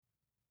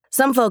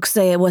Some folks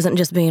say it wasn't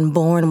just being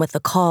born with the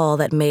call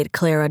that made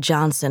Clara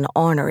Johnson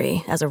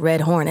ornery as a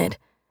red hornet.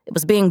 It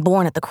was being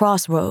born at the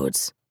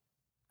crossroads.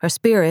 Her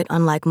spirit,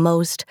 unlike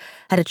most,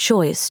 had a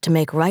choice to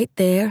make right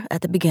there at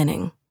the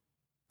beginning.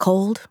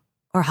 Cold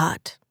or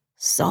hot,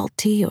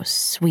 salty or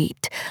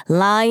sweet,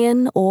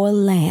 lion or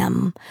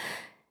lamb.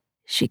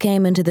 She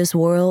came into this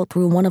world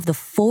through one of the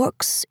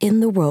forks in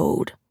the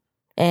road.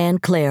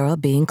 And Clara,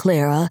 being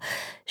Clara,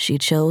 she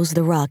chose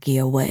the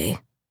rockier way.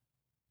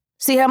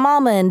 See, her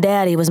mama and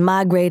daddy was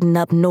migrating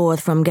up north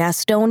from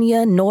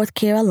Gastonia, North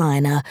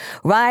Carolina,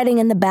 riding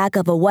in the back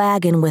of a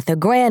wagon with her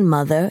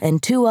grandmother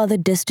and 2 other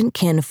distant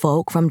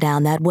kinfolk from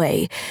down that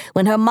way,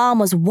 when her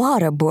mama's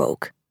water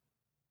broke.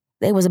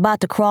 They was about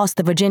to cross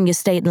the Virginia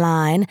state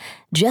line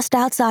just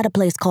outside a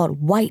place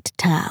called White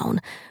Town,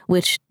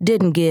 which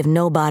didn't give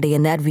nobody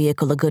in that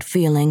vehicle a good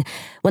feeling,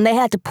 when they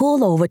had to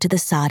pull over to the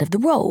side of the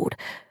road.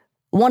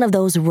 One of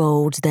those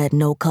roads that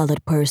no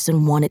colored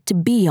person wanted to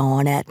be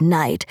on at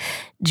night,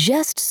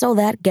 just so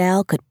that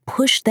gal could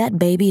push that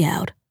baby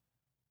out.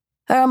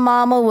 Her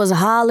mama was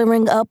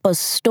hollering up a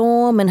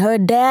storm, and her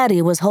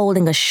daddy was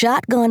holding a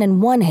shotgun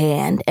in one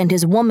hand and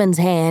his woman's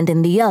hand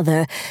in the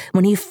other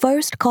when he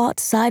first caught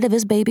sight of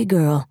his baby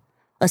girl,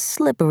 a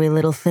slippery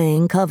little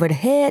thing covered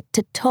head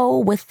to toe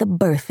with the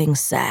birthing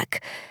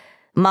sack.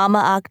 Mama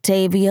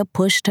Octavia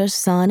pushed her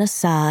son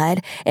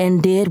aside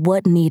and did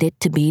what needed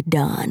to be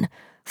done,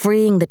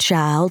 freeing the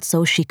child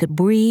so she could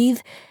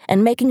breathe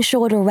and making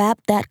sure to wrap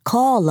that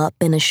call up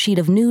in a sheet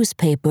of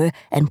newspaper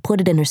and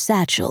put it in her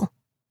satchel.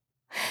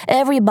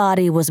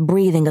 Everybody was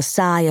breathing a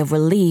sigh of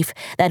relief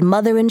that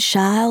mother and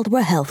child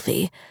were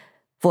healthy.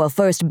 For a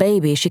first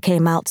baby, she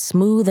came out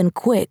smooth and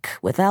quick,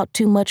 without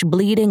too much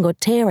bleeding or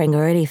tearing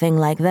or anything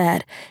like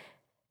that.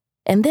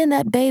 And then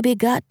that baby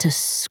got to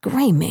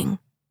screaming.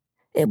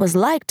 It was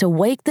like to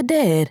wake the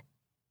dead.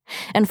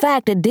 In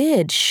fact, it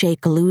did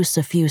shake loose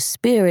a few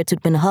spirits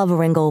who'd been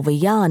hovering over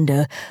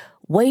yonder,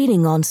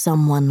 waiting on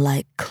someone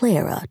like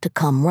Clara to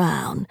come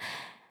round.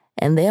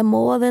 And they're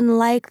more than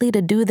likely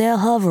to do their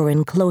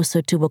hovering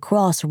closer to a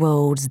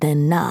crossroads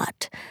than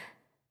not.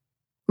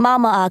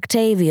 Mama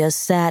Octavia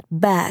sat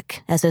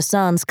back as her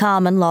son's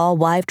common-law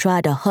wife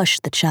tried to hush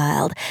the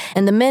child,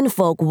 and the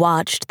menfolk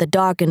watched the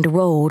darkened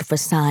road for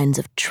signs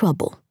of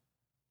trouble.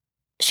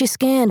 She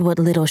scanned what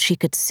little she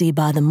could see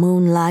by the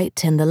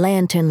moonlight and the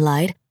lantern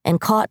light and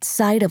caught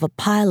sight of a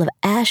pile of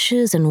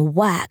ashes and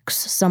wax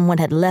someone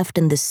had left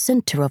in the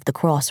center of the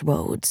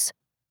crossroads.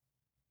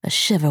 A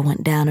shiver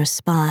went down her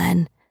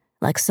spine,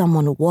 like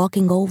someone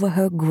walking over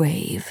her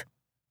grave.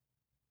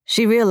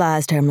 She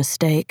realized her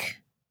mistake,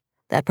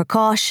 that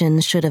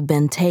precautions should have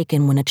been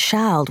taken when a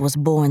child was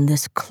born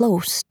this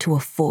close to a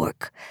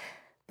fork,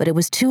 but it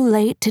was too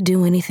late to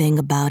do anything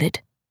about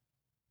it.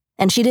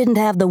 And she didn't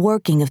have the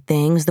working of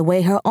things the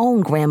way her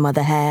own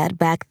grandmother had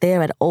back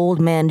there at Old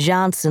Man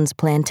Johnson's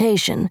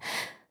plantation,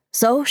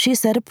 so she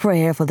said a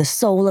prayer for the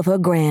soul of her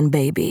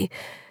grandbaby,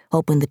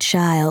 hoping the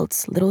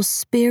child's little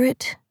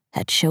spirit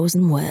had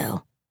chosen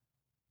well.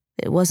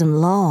 It wasn't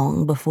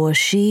long before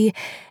she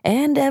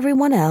and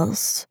everyone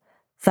else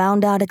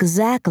found out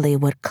exactly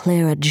what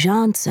Clara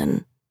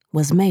Johnson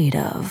was made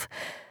of,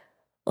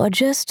 or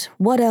just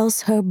what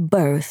else her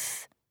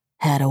birth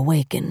had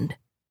awakened.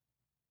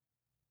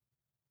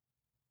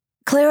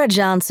 Clara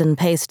Johnson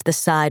paced the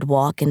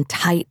sidewalk in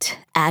tight,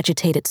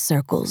 agitated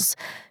circles,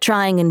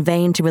 trying in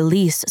vain to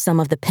release some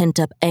of the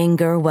pent-up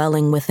anger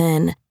welling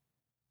within.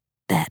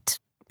 That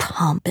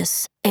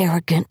pompous,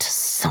 arrogant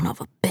son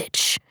of a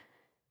bitch,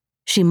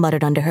 she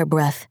muttered under her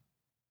breath.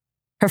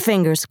 Her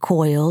fingers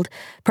coiled,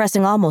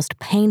 pressing almost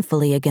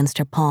painfully against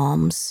her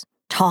palms,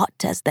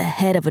 taut as the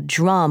head of a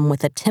drum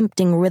with a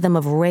tempting rhythm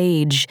of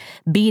rage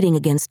beating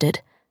against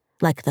it,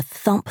 like the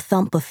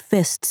thump-thump of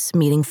fists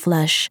meeting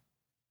flesh.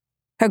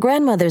 Her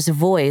grandmother's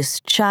voice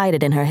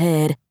chided in her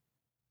head.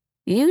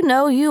 "You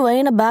know you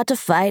ain't about to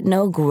fight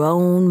no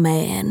grown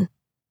man."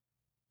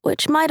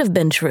 Which might have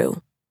been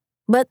true,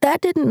 but that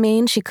didn't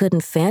mean she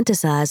couldn't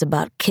fantasize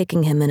about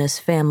kicking him in his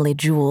family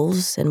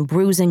jewels and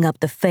bruising up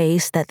the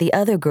face that the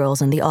other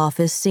girls in the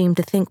office seemed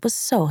to think was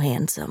so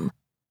handsome.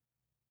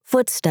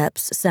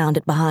 Footsteps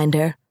sounded behind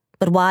her,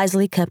 but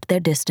wisely kept their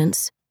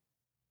distance.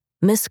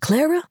 "Miss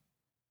Clara?"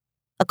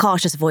 A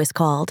cautious voice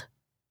called.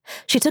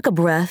 She took a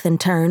breath and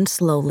turned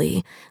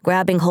slowly,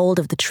 grabbing hold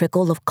of the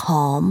trickle of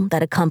calm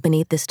that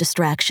accompanied this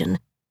distraction.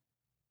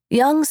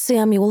 Young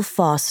Samuel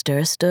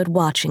Foster stood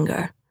watching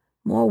her,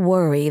 more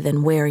worry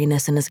than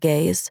wariness in his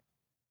gaze.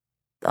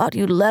 "Thought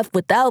you'd left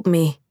without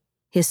me,"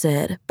 he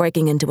said,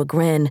 breaking into a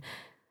grin.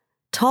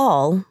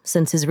 Tall,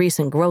 since his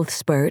recent growth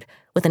spurt,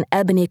 with an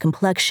ebony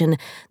complexion,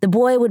 the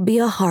boy would be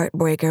a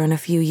heartbreaker in a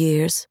few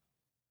years.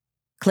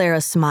 Clara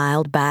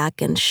smiled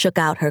back and shook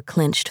out her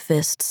clenched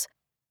fists.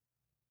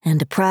 "And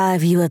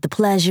deprive you of the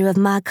pleasure of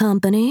my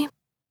company?"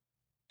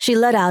 She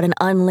let out an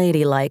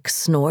unladylike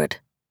snort.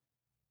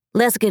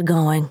 "Let's get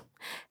going.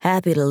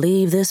 Happy to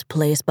leave this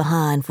place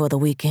behind for the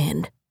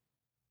weekend."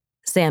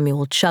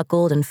 Samuel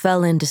chuckled and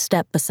fell into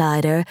step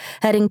beside her,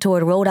 heading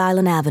toward Rhode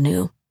Island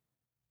Avenue.